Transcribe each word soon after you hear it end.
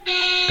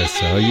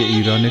قصه های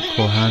ایران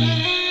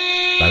کهن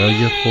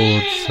برای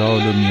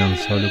خردسال و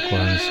ميانسال و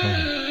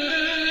كهنسال.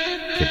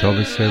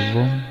 کتاب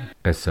سوم،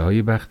 قصه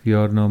های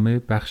بختیارنامه،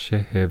 بخش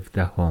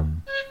 17.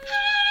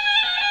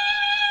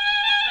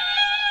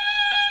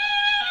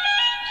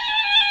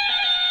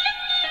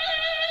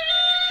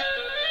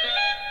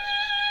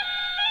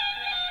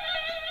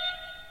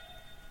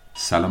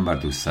 سلام بر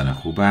دوستان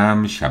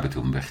خوبم،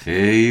 شبتون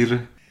بخیر.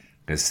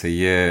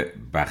 قصه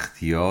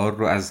بختیار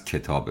رو از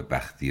کتاب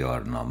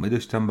بختیارنامه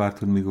داشتم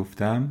براتون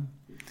میگفتم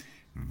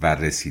و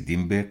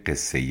رسیدیم به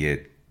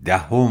قصه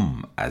 10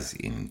 از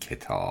این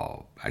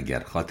کتاب. اگر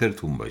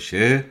خاطرتون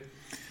باشه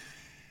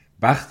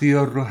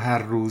بختیار رو هر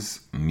روز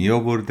می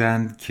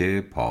آوردند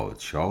که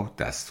پادشاه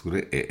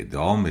دستور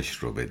اعدامش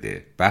رو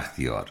بده.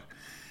 بختیار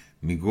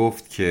می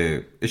گفت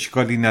که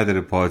اشکالی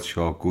نداره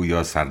پادشاه،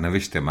 گویا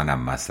سرنوشت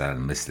منم مثلا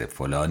مثل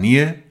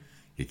فلانیه،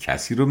 یه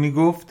کسی رو می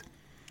گفت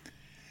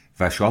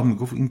و شاه می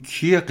گفت این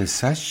کیه،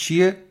 قصهش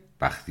چیه؟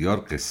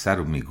 بختیار قصه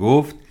رو می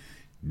گفت،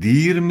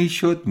 دیر می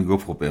شد، می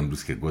گفت خب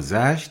امروز که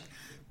گذشت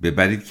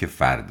ببرید که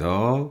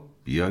فردا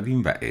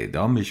بیاریم و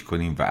اعدامش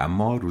کنیم. و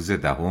اما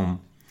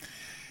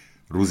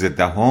روز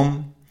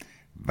دهم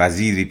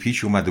وزیری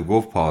پیش اومد و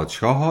گفت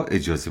پادشاه ها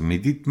اجازه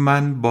میدید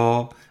من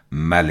با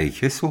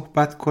ملکه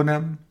صحبت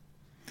کنم؟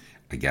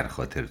 اگر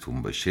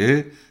خاطرتون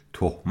باشه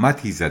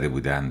تهمتی زده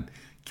بودند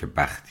که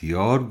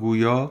بختیار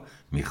گویا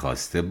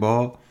میخواسته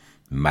با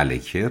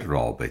ملکه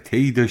رابطه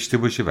ای داشته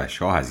باشه و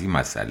شاه از این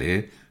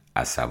مسئله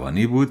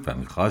عصبانی بود و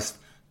میخواست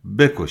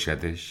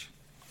بکشدش.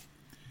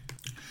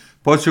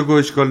 پادشاه گفت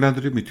اشکال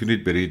نداره،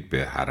 میتونید برید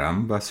به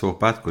حرم و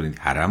صحبت کنید.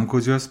 حرم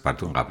کجاست؟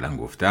 براتون قبلا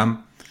گفتم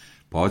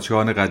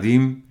پادشاهان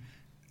قدیم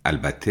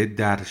البته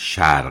در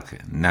شرق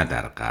نه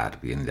در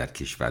غرب، یعنی در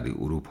کشورهای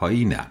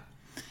اروپایی نه،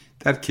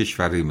 در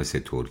کشورهای مثل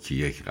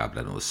ترکیه که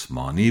قبلا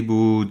عثمانی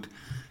بود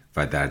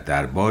و در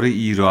دربار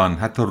ایران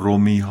حتی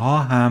رومی ها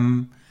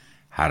هم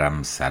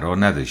حرمسرا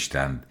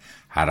نداشتند،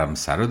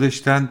 حرمسرا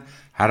داشتند.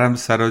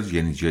 حرمسرا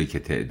یعنی جایی که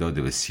تعداد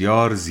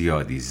بسیار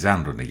زیادی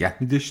زن رو نگه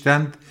می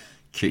داشتند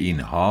که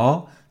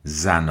اینها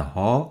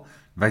زنها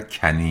و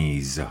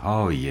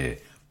کنیزهای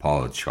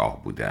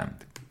پادشاه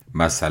بودند.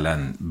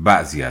 مثلا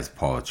بعضی از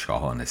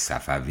پادشاهان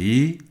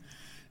صفوی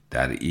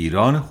در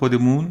ایران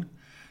خودمون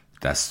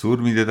دستور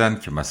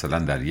میدادند که مثلا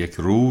در یک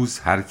روز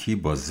هر کی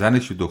با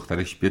زنش و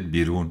دخترش بیاد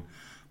بیرون.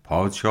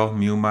 پادشاه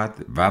می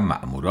اومد و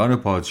مأموران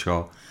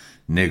پادشاه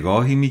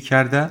نگاهی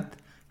میکردند،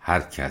 هر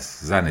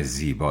کس زن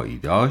زیبایی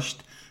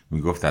داشت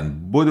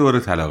میگفتند بدو رو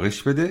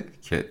طلاقش بده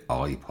که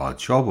آقای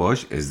پادشاه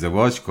باش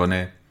ازدواج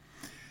کنه،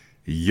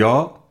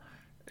 یا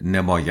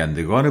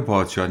نمایندگان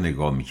پادشاه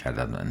نگاه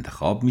میکردند و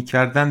انتخاب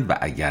میکردند و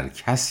اگر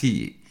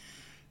کسی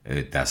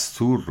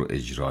دستور رو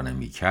اجرا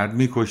نمیکرد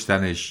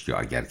میکشتنش، یا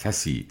اگر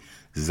کسی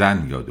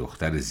زن یا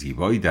دختر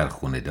زیبایی در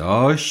خونه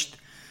داشت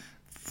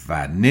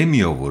و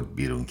نمی آورد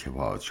بیرون که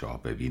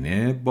پادشاه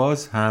ببینه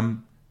باز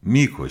هم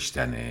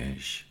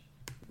میکشتنش.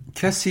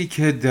 کسی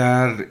که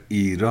در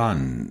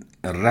ایران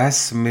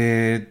رسم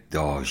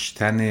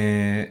داشتن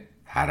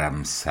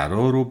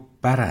حرمسرا رو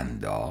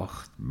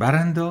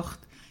برانداخت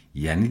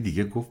یعنی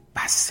دیگه گفت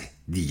بسه،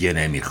 دیگه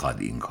نمیخواد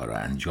این کار رو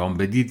انجام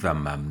بدید و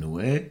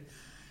ممنوعه.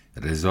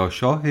 رضا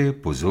شاه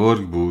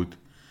بزرگ بود،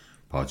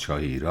 پادشاه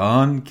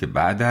ایران که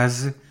بعد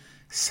از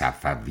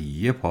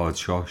صفویه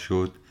پادشاه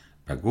شد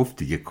و گفت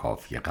دیگه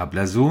کافیه. قبل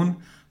از اون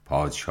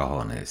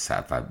پادشاهان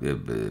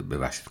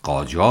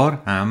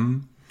قاجار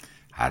هم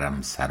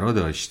حرمسرا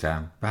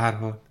داشتن. به هر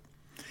حال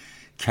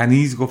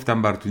کنیز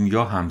گفتم براتون،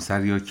 یا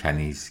همسر یا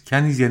کنیز.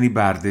 کنیز یعنی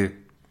برده.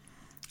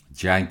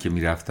 جنگ که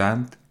می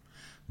رفتند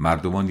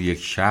مردمان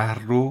یک شهر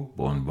رو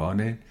به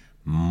عنوان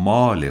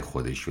مال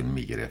خودشون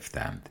می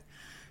گرفتند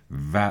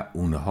و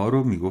اونها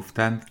رو می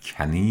گفتند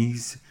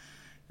کنیز،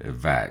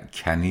 و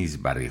کنیز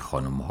برای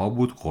خانم ها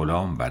بود،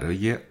 غلام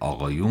برای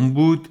آقایون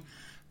بود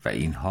و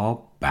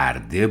اینها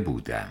برده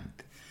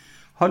بودند.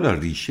 حالا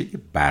ریشه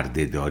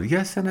بردهداری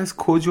هستن از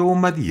کجا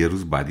اومد؟ یه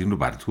روز بعد این رو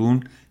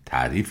براتون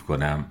تعریف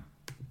کنم.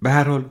 به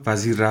هر حال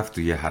وزیر رفت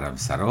توی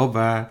حرمسرا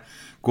و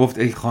گفت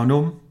ای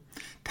خانم،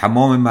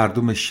 تمام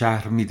مردم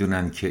شهر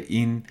میدونن که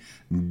این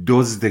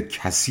دزد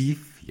کثیف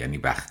یعنی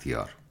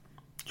بختیار،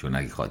 چون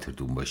اگه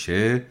خاطرتون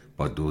باشه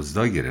با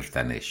دزدا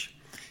گرفتنش،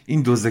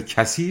 این دزد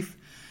کثیف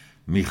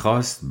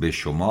میخواست به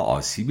شما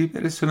آسیبی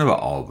برسونه و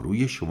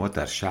آبروی شما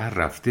در شهر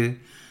رفته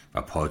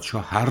و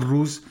پادشاه هر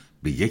روز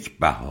به یک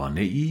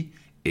بهانه‌ای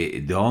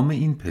اعدام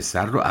این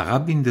پسر رو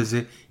عقب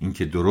بیندازه. این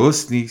که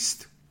درست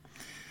نیست.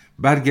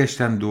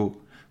 برگشتند و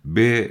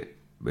به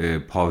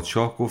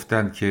پادشاه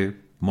گفتند که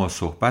ما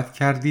صحبت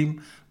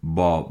کردیم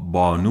با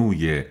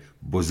بانوی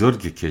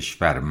بزرگ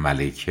کشور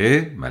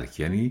ملکه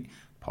یعنی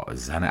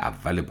زن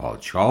اول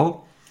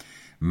پادشاه.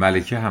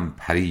 ملکه هم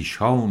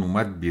پریشان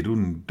اومد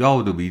بیرون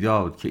داد و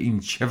بیداد که این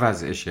چه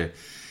وضعشه،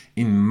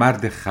 این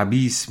مرد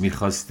خبیث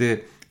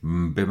میخواسته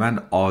به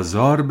من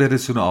آزار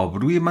برسونه،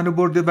 آبروی منو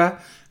برده و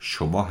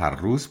شما هر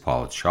روز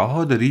پادشاه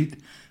ها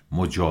دارید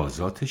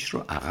مجازاتش رو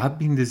عقب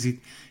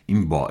بیندازید.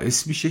 این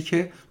باعث میشه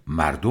که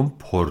مردم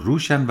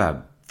پرروشن و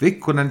فکر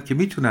کنند که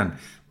میتونن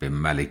به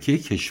ملکه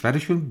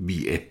کشورشون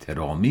بی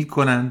احترامی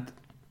کنند.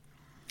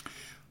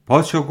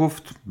 پادشاه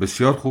گفت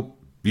بسیار خوب،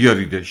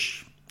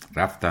 بیاریدش.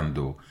 رفتند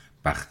و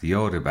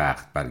بختیار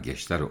بخت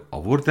برگشته رو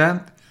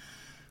آوردند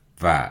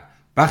و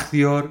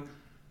بختیار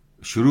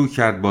شروع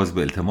کرد باز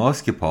به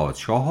التماس که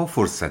پادشاه ها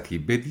فرصتی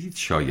بدید،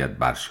 شاید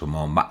بر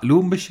شما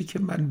معلوم بشه که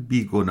من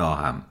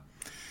بیگناهم.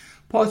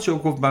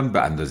 پادشاه گفت من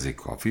به اندازه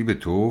کافی به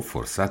تو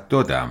فرصت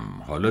دادم،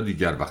 حالا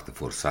دیگر وقت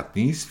فرصت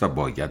نیست و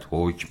باید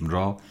حکم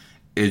را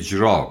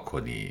اجرا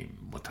کنیم.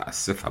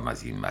 متاسفم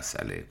از این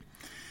مسئله.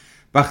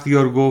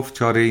 بختیار گفت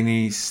چاره ای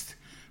نیست،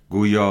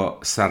 گویا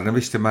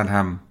سرنوشت من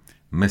هم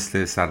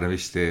مثل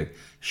سرنوشت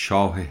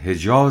شاه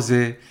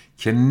حجازه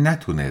که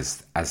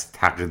نتونست از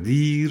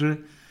تقدیر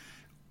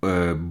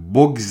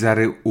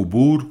بگذره،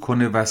 عبور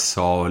کنه و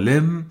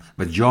سالم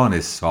و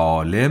جان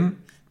سالم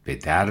به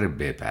در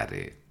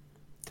ببره.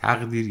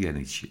 تقدیر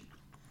یعنی چی؟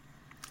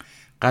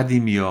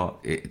 قدیمیا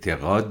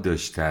اعتقاد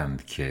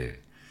داشتند که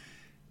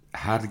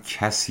هر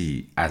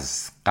کسی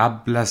از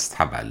قبل از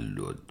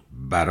تولد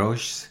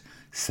براش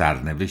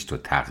سرنوشت و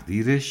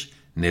تقدیرش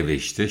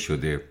نوشته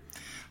شده.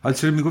 حالا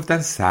چرا میگفتن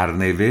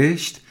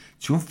سرنوشت؟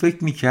 چون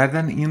فکر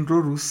میکردن این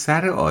رو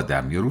سر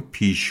آدم یا رو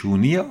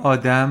پیشونی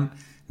آدم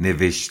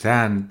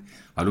نوشتن.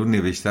 حالا اون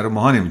نوشته رو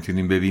ما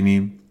نمیتونیم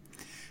ببینیم،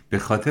 به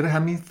خاطر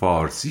همین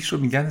فارسیش رو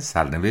میگن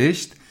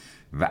سرنوشت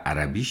و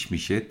عربیش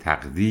میشه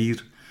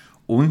تقدیر،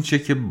 اون چه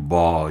که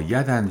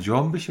باید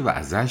انجام بشه و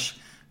ازش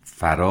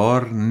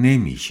فرار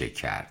نمیشه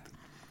کرد.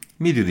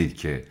 میدونید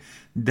که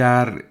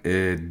در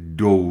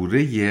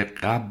دوره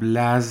قبل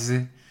از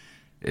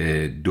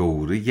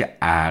دوره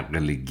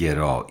عقل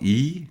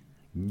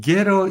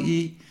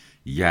گرایی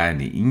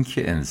یعنی این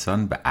که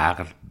انسان به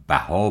عقل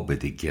بها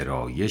بده،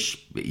 گرایش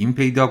به این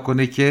پیدا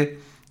کنه که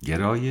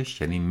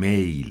گرایش یعنی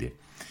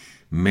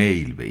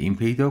میل به این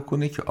پیدا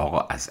کنه که آقا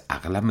از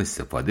عقلم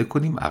استفاده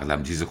کنیم،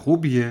 عقلم چیز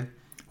خوبیه،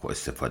 خب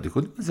استفاده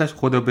کنیم ازش،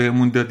 خدا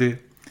بهمون داده.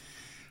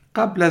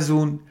 قبل از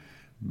اون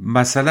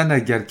مثلا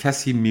اگر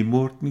کسی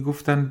میمرد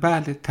میگفتن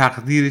بله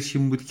تقدیرش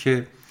این بود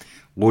که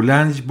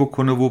قولنج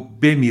بکنه و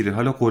بمیره.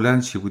 حالا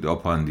قولنج چی بود؟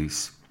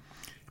 آپاندیس.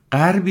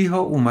 غربی ها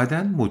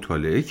اومدن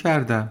مطالعه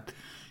کردن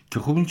که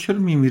خب این چرا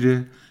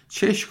میمیره،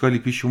 چه اشکالی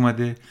پیش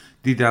اومده.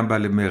 دیدم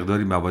بله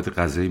مقداری مواد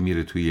غذایی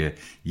میره توی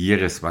یه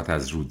قسمت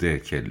از روده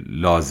که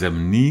لازم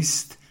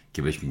نیست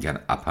که بهش میگن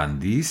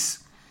اپندیس.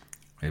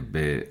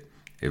 به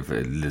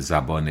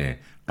زبان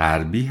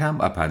غربی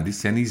هم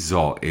اپندیس یعنی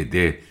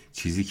زائده،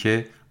 چیزی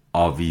که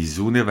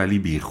آویزونه ولی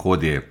بی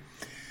خوده.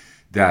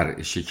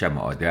 در شکم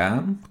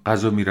آدم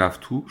غذا میرفت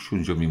توش،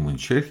 اونجا میمون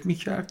چرک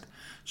میکرد،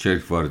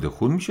 چرک وارد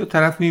خون میشد،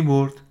 طرف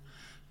میمرد.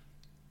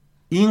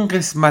 این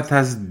قسمت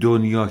از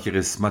دنیا که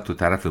قسمت و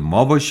طرف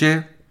ما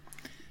باشه،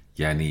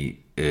 یعنی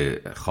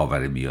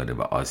خاورمیانه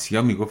و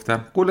آسیا، میگفتن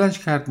قولنج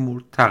کرد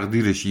مرد،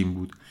 تقدیرش این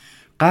بود.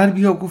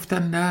 غربی ها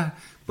گفتن نه،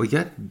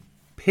 باید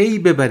پی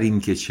ببریم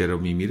که چرا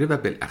میمیره و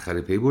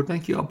بالاخره پی بردن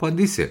که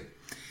آپاندیسه.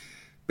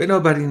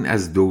 بنابراین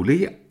از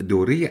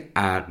دوره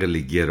عقل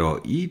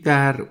گرایی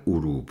در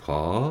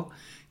اروپا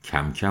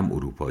کم کم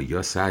اروپایی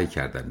ها سعی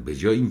کردن به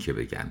جای این که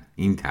بگن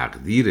این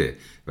تقدیره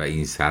و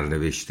این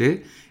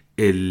سرنوشته،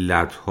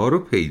 علتها رو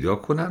پیدا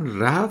کنن،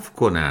 رفع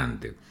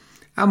کنند.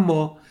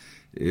 اما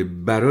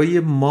برای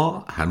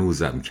ما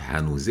هنوزم که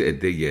هنوزه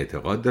عده‌ای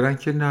اعتقاد دارن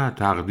که نه،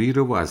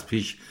 تقدیره و از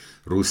پیش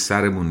رو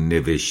سرمون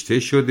نوشته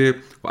شده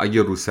و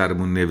اگه رو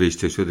سرمون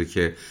نوشته شده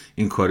که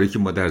این کاری که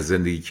ما در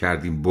زندگی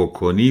کردیم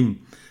بکنیم،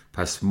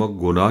 پس ما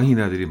گناهی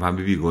نداریم،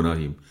 همه بی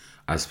گناهیم.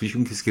 از پیش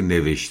اون کسی که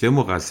نوشته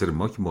مقصر،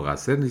 ما که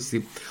مقصر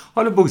نیستیم.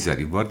 حالا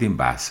بگذاریم، وارد این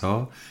بحث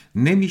ها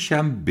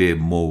نمیشم، به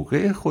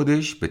موقع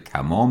خودش به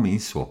تمام این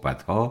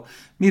صحبت ها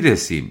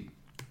میرسیم.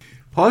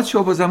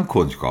 پادشاه بازم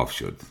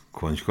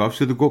کنجکاو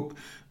شد و گفت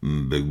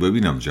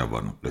ببینم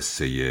جوانو،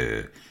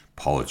 قصه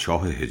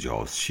پادشاه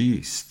حجاز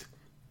چیست؟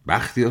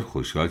 بختیار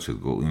خوشحال شد،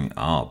 گفت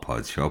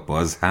پادشاه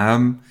باز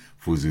هم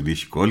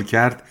فضولیش گل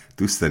کرد،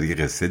 دوست داره یه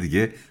قصه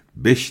دیگه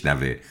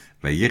بشنوه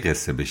و یه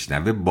قصه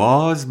بشنوه،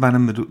 باز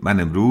من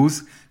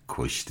امروز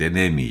کشته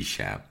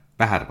نمیشم.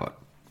 به هر حال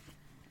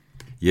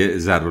یه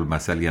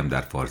ضرب‌المثلی هم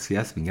در فارسی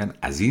هست، میگن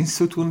از این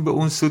ستون به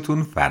اون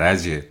ستون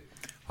فرجه.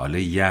 حالا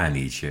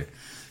یعنی چه؟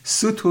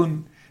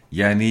 ستون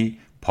یعنی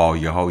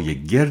پایه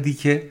های گردی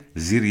که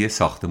زیر یه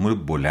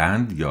ساختمون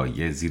بلند یا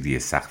یه زیر یه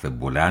سقف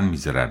بلند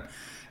میذارن،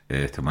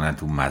 احتمالاً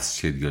تو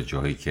مسجد یا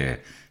جایی که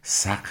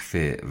سقف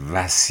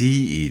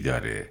وسیعی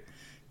داره.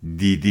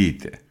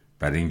 دیدید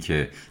برای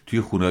اینکه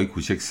توی خونه‌های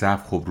کوچک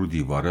سقف خب رو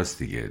دیواراست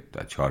دیگه،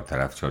 4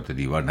 طرف 4 تا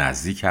دیوار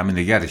نزدیک همه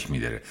نگرش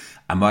میداره،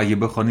 اما اگه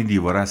بخوانی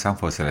دیوارا اصلا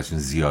فاصلهشون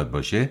زیاد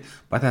باشه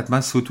باید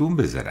حتما ستون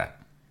بذارن.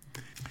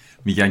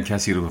 میگن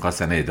کسی رو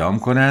میخواستن اعدام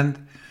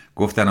کنند،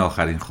 گفتن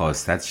آخرین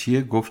خواستت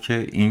چیه؟ گفت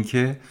که این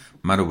که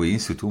منو با این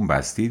ستون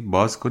بستید،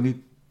 باز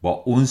کنید با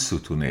اون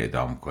ستون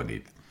اعدام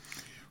کنید.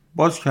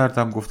 باز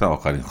کردم، گفتم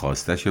آخرین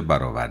خواستش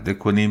برآورده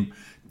کنیم،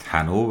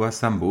 تنو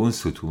بستم به اون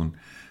ستون.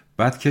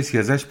 بعد کسی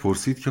ازش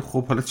پرسید که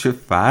خب حالا چه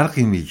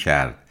فرقی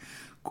میکرد؟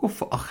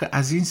 گفت آخه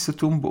از این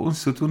ستون به اون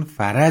ستون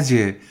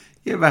فرجه.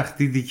 یه وقت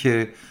دیدی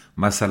که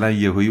مثلا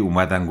یهویی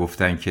اومدن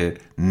گفتن که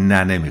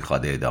نه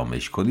نمیخواد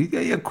اعدامش کنید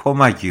یا یه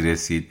کمکی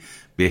رسید،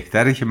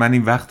 بهتره که من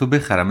این وقت رو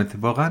بخرم.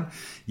 اتفاقا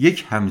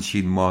یک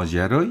همچین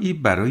ماجرایی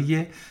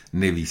برای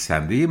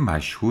نویسنده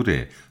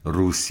مشهور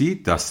روسی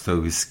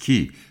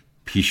داستانوسکی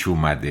پیش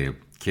اومده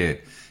که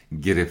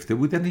گرفته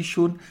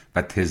بودنشون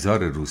و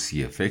تزار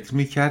روسیه فکر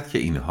میکرد که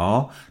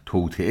اینها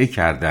توطئه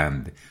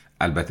کردند.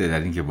 البته در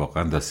این که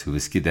واقعا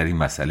داستانوسکی در این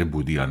مسئله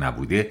بوده یا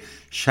نبوده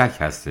شک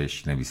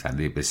هستش.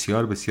 نویسنده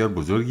بسیار بسیار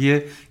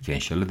بزرگیه که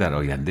انشالله در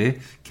آینده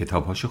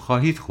کتابهاشو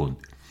خواهید خوند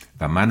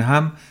و من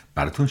هم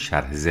براتون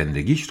شرح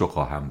زندگیش رو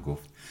خواهم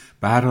گفت.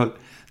 به هر حال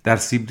در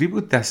سیبری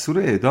بود دستور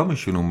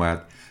اعدامشون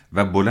اومد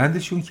و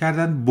بلندشون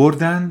کردن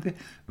بردند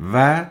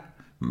و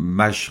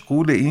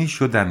مشغول این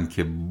شدن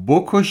که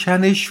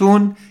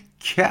بکشنشون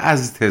که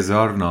از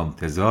تزار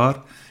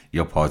نامتزار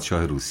یا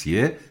پادشاه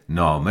روسیه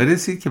نامه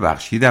رسید که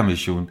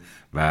بخشیدمشون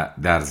و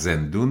در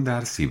زندون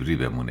در سیبری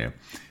بمونه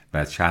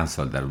و چند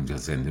سال در اونجا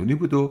زندونی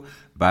بود و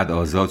بعد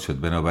آزاد شد.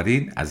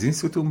 بنابراین از این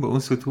ستون به اون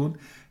ستون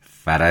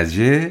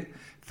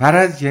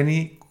فرج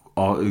یعنی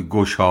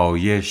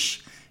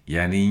گشایش،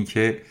 یعنی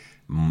اینکه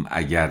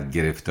اگر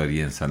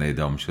گرفتاری انسان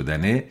اعدام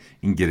شدنه،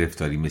 این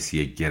گرفتاری مثل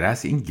یک گره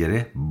است، این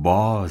گره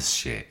باز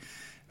شه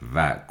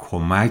و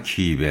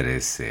کمکی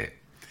برسه.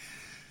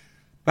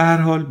 به هر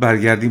حال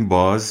برگردیم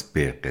باز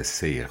به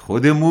قصه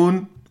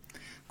خودمون.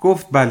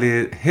 گفت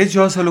بله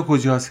حجاز حالا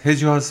کجاست؟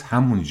 حجاز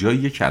همون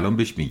جاییه که الان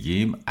بهش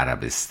میگیم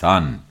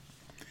عربستان.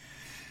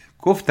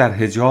 گفت در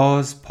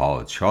حجاز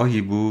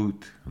پادشاهی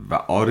بود و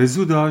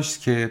آرزو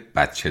داشت که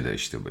بچه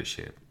داشته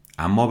باشه،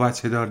 اما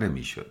بچه دار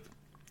نمیشد،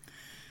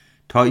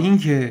 تا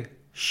اینکه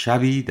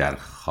شبی در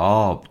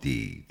خواب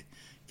دید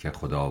که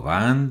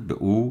خداوند به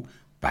او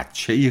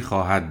بچه‌ای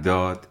خواهد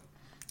داد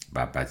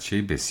و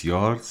بچه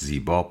بسیار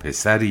زیبا،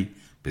 پسری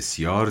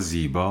بسیار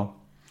زیبا،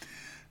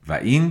 و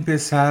این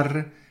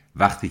پسر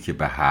وقتی که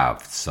به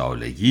 7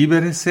 سالگی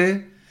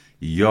برسه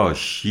یا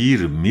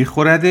شیر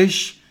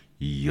میخوردش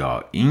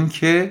یا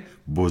اینکه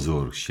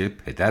بزرگ شه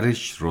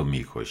پدرش رو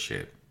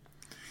میکشه.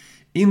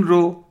 این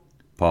رو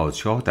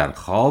پادشاه در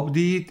خواب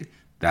دید،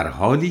 در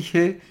حالی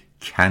که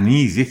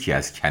کنیز، یکی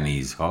از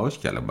کنیزهاش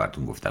که الان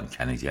براتون گفتم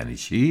کنیز یعنی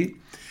چی،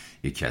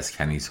 یکی از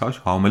کنیزهاش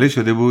حامله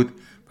شده بود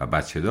و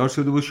بچه دار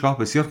شده بود. شاه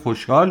بسیار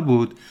خوشحال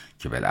بود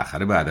که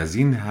بالاخره بعد از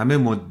این همه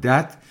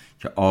مدت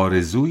که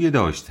آرزوی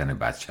داشتن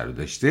بچه رو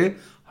داشته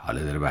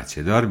حالا داره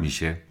بچه دار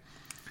میشه.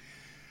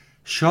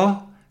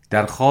 شاه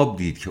در خواب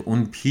دید که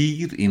اون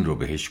پیر این رو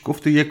بهش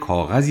گفت و یک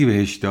کاغذی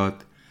بهش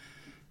داد.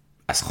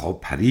 از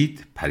خواب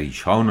پرید،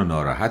 پریشان و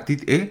ناراحت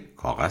دید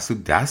کاغذ تو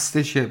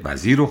دستشه.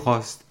 وزیر رو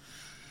خواست.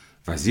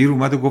 وزیر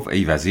اومد و گفت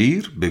ای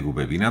وزیر بگو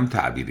ببینم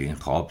تعبیر این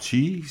خواب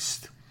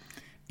چیست؟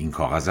 این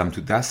کاغذم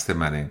تو دست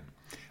منه.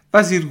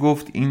 وزیر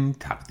گفت این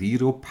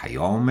تقدیر و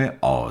پیام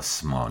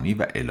آسمانی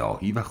و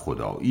الهی و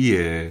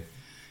خداییه،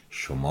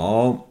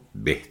 شما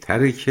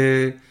بهتره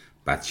که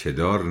بچه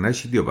دار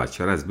نشید یا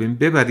بچه رو از بین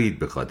ببرید،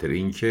 به خاطر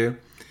اینکه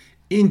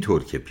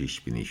اینطور که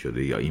پیش بینی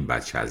شده یا این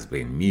بچه از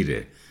بین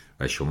میره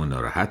و شما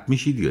ناراحت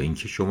میشید یا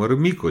اینکه شما رو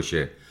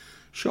میکشه.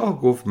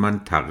 شاه گفت من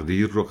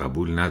تقدیر رو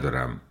قبول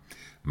ندارم،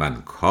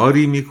 من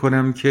کاری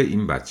میکنم که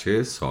این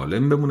بچه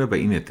سالم بمونه و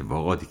این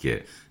اتفاقاتی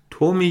که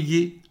تو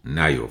میگی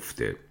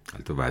نیفته.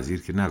 البته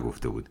وزیر که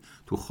نگفته بود،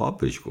 تو خواب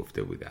بهش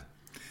گفته بودن.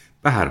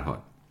 به هر حال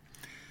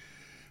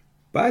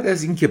بعد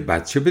از اینکه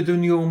بچه به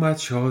دنیا اومد،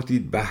 شاه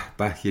دید به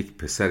به یک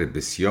پسر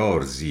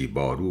بسیار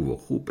زیبارو و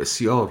خوب،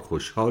 بسیار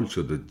خوشحال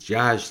شد و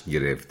جشن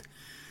گرفت.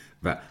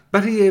 و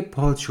برای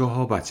پادشاه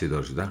ها بچه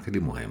دار شدن خیلی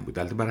مهم بود،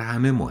 البته برای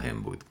همه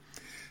مهم بود.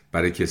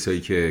 برای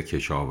کسایی که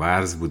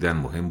کشاورز بودن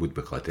مهم بود،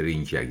 به خاطر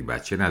اینکه اگه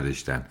بچه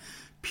نداشتن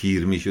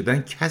پیر می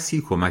شدن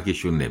کسی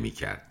کمکشون نمی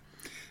کرد.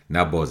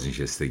 نه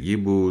بازنشستگی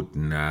بود،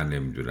 نه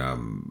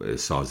نمیدونم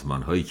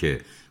سازمان هایی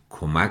که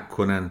کمک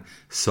کنن،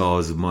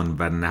 سازمان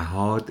و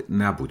نهاد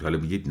نبود. حالا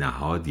بگید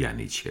نهاد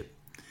یعنی چه؟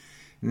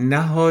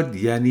 نهاد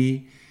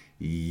یعنی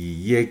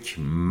یک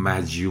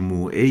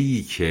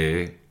مجموعه‌ای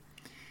که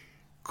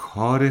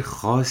کار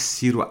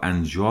خاصی رو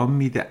انجام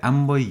میده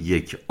اما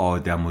یک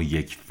آدم و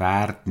یک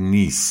فرد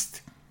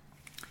نیست.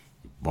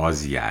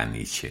 باز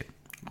یعنی چه؟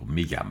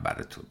 میگم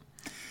براتون.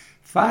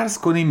 فرض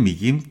کنیم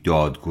میگیم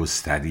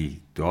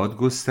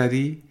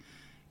دادگستری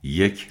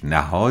یک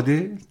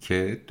نهاده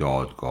که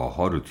دادگاه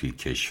ها رو توی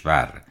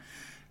کشور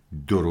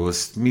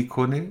درست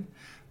میکنه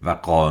و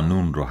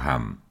قانون رو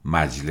هم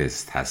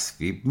مجلس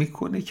تصویب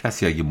میکنه.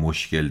 کسی اگه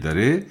مشکل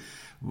داره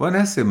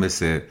وانسته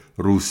مثل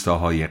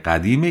روستاهای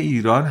قدیم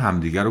ایران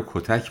همدیگر رو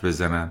کتک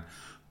بزنن،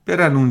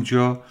 برن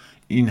اونجا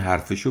این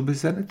حرفشو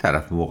بزنه،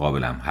 طرف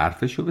مقابل هم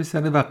حرفشو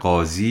بزنه و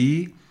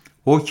قاضی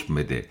حکم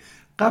بده.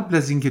 قبل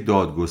از اینکه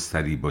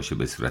دادگستری باشه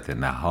به صورت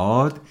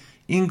نهاد،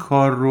 این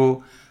کار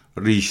رو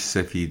ریش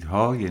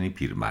سفیدها یعنی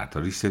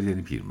پیرمردها، ریش سفید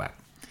یعنی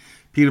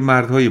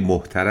پیرمردهای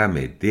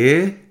محترم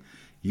ده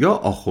یا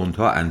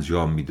آخوندها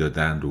انجام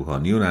میدادند،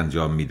 روحانیون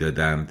انجام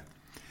میدادند.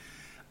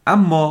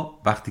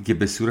 اما وقتی که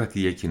به صورت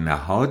یک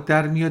نهاد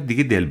در میاد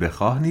دیگه دل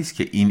بخواه نیست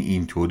که این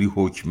اینطوری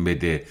حکم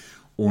بده،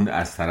 اون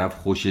از طرف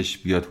خوشش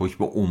بیاد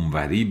حکم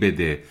اونوری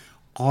بده.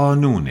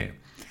 قانونه.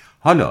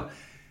 حالا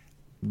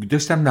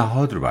داشتم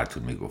نهاد رو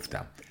براتون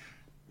میگفتم.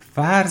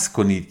 فرض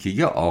کنید که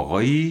یه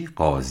آقایی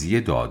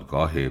قاضی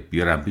دادگاهه،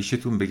 بیارم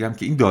پیشتون بگم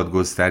که این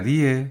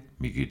دادگستریه،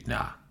 میگید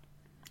نه.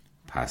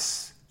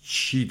 پس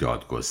چی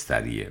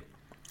دادگستریه؟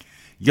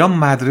 یا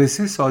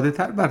مدرسه، ساده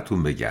تر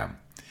براتون بگم.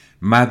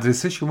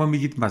 مدرسه شما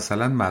میگید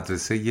مثلا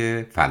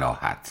مدرسه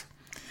فلاحت.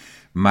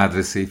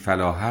 مدرسه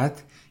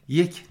فلاحت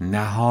یک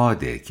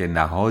نهاده که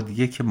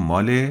نهادیه که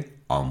مال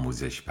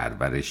آموزش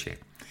پرورشه.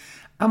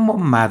 اما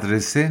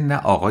مدرسه نه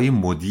آقای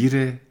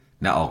مدیره،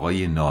 نه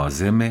آقای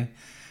ناظمه،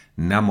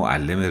 نه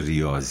معلم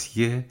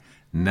ریاضیه،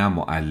 نه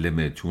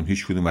معلم، چون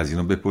هیچ کدوم از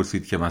اینا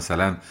بپرسید که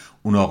مثلا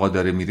اون آقا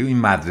داره میره این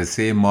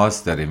مدرسه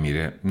ماست داره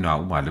میره، نه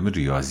اون معلم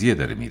ریاضیه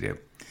داره میره.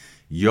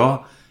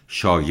 یا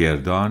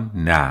شاگردان،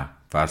 نه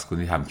فرض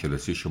کنید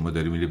همکلاسی شما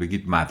داره میره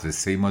بگید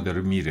مدرسه ما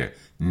داره میره،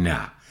 نه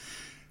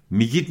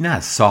میگید نه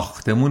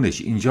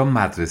ساختمونش، اینجا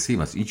مدرسه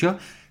ماست، اینجا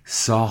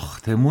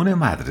ساختمون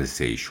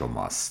مدرسه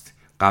شماست،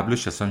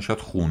 قبلش اصلا شاید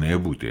خونه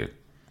بوده.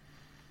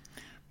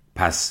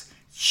 پس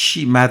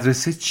چی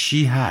مدرسه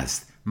چی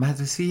هست؟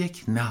 مدرسه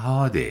یک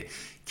نهاده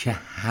که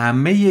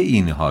همه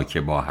اینها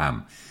که با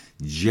هم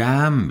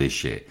جمع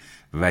بشه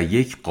و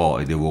یک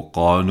قاعده و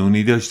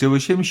قانونی داشته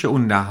باشه میشه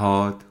اون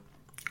نهاد.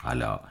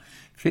 حالا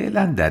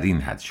فعلا در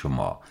این حد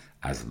شما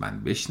از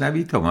من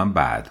بشنوید تا من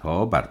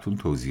بعدها براتون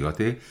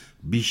توضیحات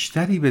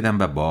بیشتری بدم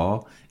و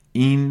با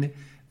این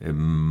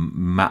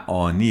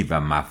معانی و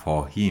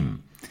مفاهیم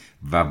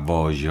و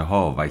واژه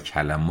ها و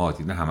کلمات،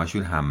 اینا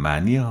همشون هم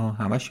معنی ها،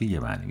 همشون یه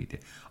معنی میده،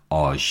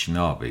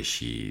 آشنا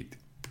بشید.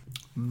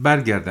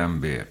 برگردم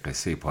به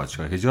قصه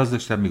پادشاه حجاز.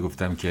 داشتم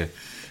میگفتم که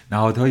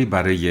نهادهایی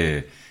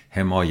برای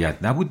حمایت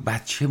نبود،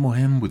 بچه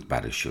مهم بود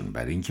براشون،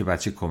 برای اینکه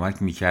بچه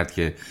کمک میکرد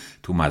که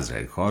تو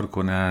مزرعه کار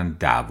کنن،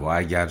 دعوا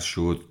اگر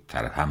شد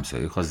طرف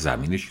همسایه خواست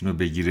زمینشون رو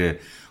بگیره،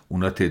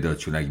 اونا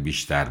تعدادشون اگه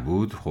بیشتر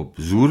بود خب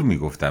زور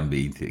میگفتن به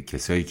این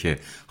کسایی که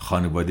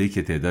خانواده‌ای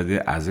که تعداد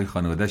اعضای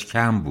خانوادهش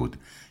کم بود،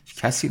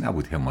 کسی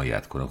نبود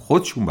حمایت کنه،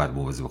 خودشون بعد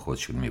مواظب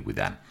خودشون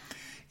میبودن.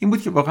 این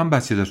بود که واقعا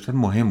بچه داشتن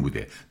مهم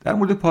بوده. در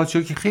مورد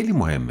پادشاه که خیلی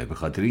مهمه، به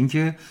خاطر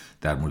اینکه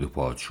در مورد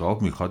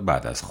پادشاه میخواد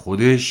بعد از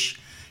خودش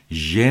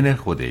ژن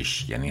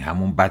خودش، یعنی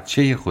همون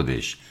بچه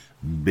خودش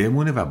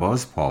بمونه و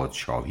باز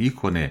پادشاهی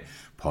کنه،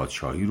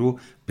 پادشاهی رو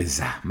به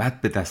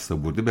زحمت به دست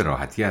آورده به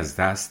راحتی از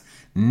دست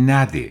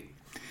نده.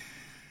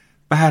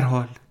 به هر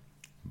حال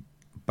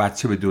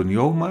بچه به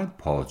دنیا اومد،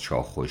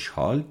 پادشاه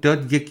خوشحال،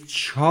 داد یک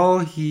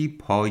چاهی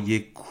پای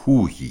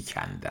کوهی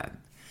کندن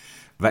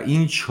و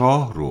این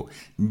چاه رو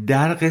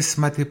در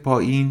قسمت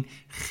پایین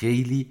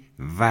خیلی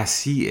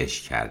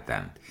وسیعش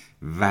کردن،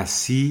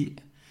 وسیع،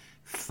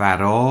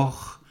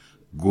 فراخ،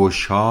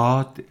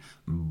 گشاد،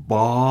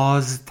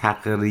 باز،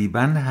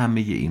 تقریبا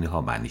همه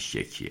اینها معنیش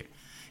یکیه،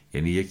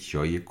 یعنی یک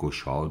جای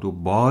گشاد و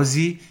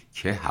بازی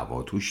که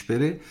هوا توش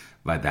بره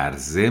و در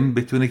ضمن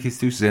بتونه کسی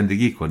توش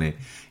زندگی کنه.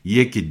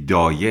 یک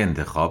دایه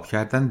انتخاب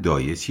کردن.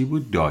 دایه چی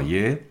بود؟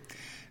 دایه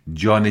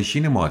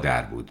جانشین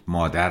مادر بود،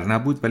 مادر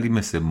نبود ولی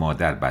مثل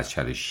مادر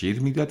بچه رو شیر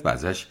میداد و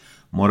ازش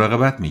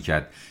مراقبت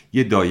میکرد.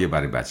 یه دایه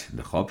برای بچه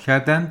انتخاب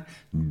کردن،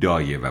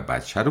 دایه و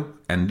بچه رو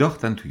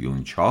انداختن توی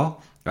اون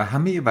چاه و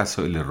همه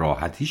وسایل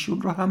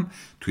راحتیشون رو هم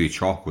توی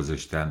چاه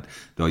گذاشتن.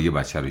 دایه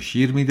بچه رو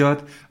شیر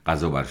میداد،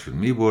 غذا برشون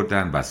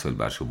میبردن، وسایل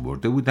برشون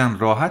برده بودن،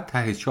 راحت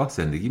ته چاه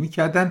زندگی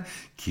میکردن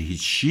که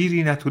هیچ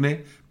شیری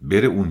نتونه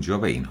بره اونجا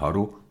و اینها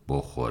رو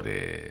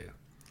بخوره.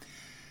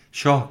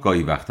 شاه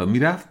گاهی وقتا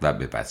میرفت و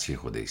به بچه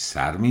خودش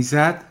سر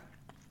میزد.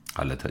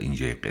 حالا تا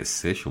اینجای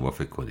قصه شما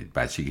فکر کنید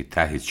بچه که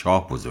ته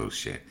چاه بزرگ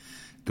شه،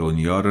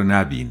 دنیا رو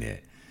نبینه،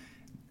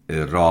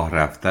 راه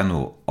رفتن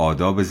و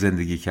آداب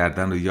زندگی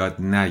کردن رو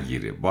یاد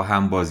نگیره، با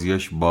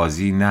همبازیاش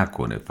بازی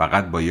نکنه،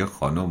 فقط با یه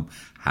خانم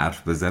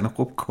حرف بزنه،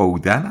 خب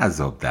کودن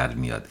عذاب در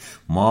میاد.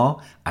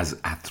 ما از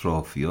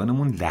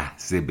اطرافیانمون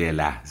لحظه به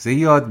لحظه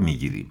یاد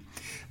میگیریم،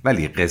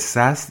 ولی قصه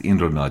است این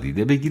رو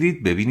نادیده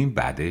بگیرید ببینیم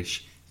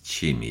بعدش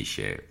چی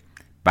میشه.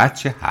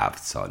 بچه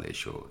 7 ساله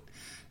شد،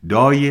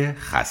 دایه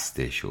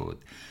خسته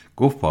شد،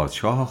 گفت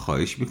پادشاه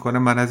خواهش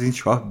میکنم من از این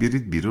چاه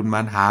بیرید بیرون،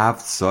 من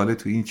 7 ساله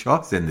تو این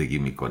چاه زندگی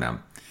میکنم.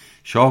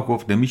 شاه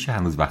گفت نمیشه،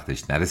 هنوز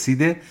وقتش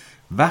نرسیده،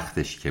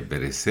 وقتش که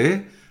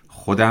برسه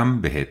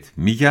خودم بهت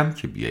میگم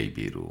که بیای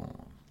بیرون.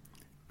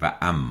 و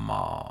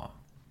اما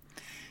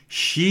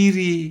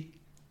شیری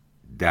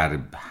در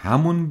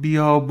همون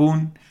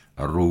بیابون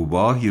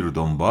روباهی رو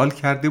دنبال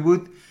کرده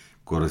بود،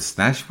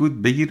 گرسنش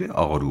بود بگیره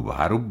آقا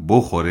روباه رو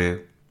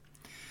بخوره.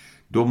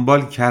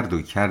 دنبال کرد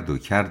و کرد و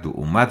کرد و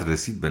اومد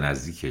رسید به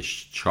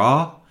نزدیکش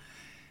چاه،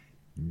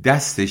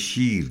 دست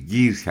شیر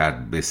گیر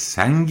کرد به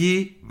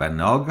سنگی و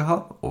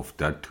ناگهان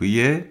افتاد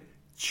توی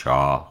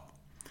چاه.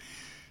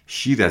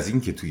 شیر از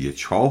این که توی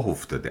چاه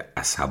افتاده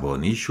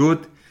عصبانی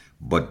شد،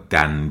 با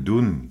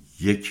دندون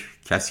یک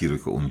کسی رو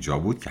که اونجا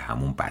بود که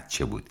همون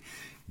بچه بود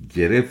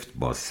گرفت،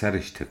 با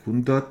سرش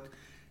تکون داد،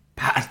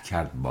 پرت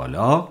کرد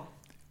بالا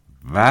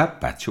و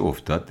بچه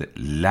افتاد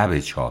لب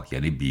چاه،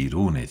 یعنی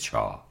بیرون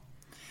چاه.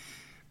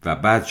 و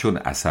بعد چون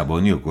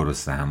عصبانی و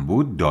گرسنه هم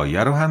بود، دایه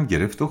رو هم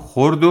گرفت و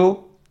خورد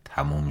و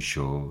تموم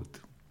شد.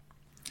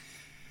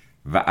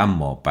 و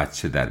اما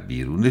بچه در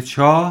بیرون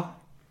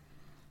چاه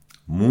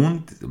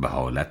موند به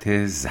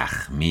حالت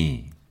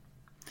زخمی.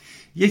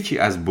 یکی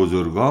از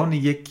بزرگان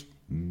یک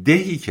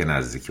دهی که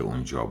نزدیک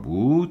اونجا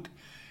بود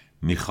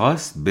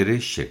میخواست بره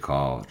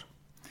شکار.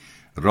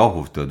 راه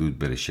افتاد بود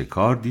بره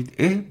شکار، دید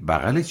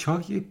بغل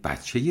چاه یه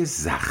بچه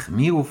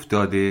زخمی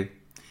افتاده.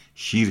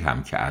 شیر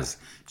هم که از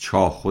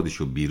چاه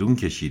خودشو بیرون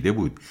کشیده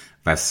بود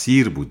و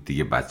سیر بود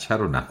دیگه، بچه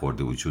رو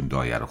نخورده بود چون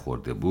دایه رو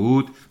خورده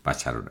بود،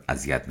 بچه رو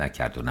اذیت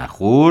نکرد و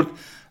نخورد،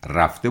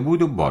 رفته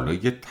بود و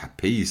بالای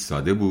تپه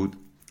ایستاده بود.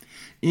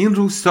 این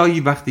روستایی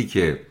وقتی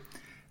که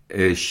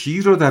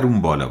شیر رو در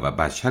اون بالا و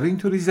بچه رو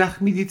اینطوری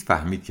زخمی دید،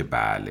 فهمید که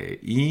بله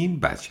این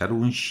بچه رو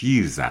اون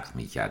شیر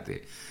زخمی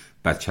کرده.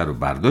 بچه رو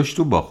برداشت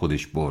و با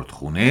خودش برد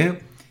خونه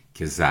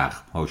که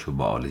زخمهاشو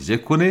معالجه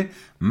کنه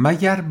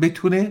مگر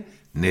بتونه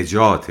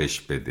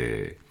نجاتش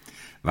بده.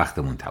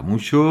 وقتمون تموم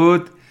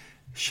شد.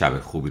 شب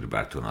خوبی رو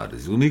براتون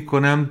آرزو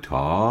میکنم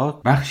تا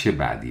بخش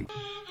بعدی.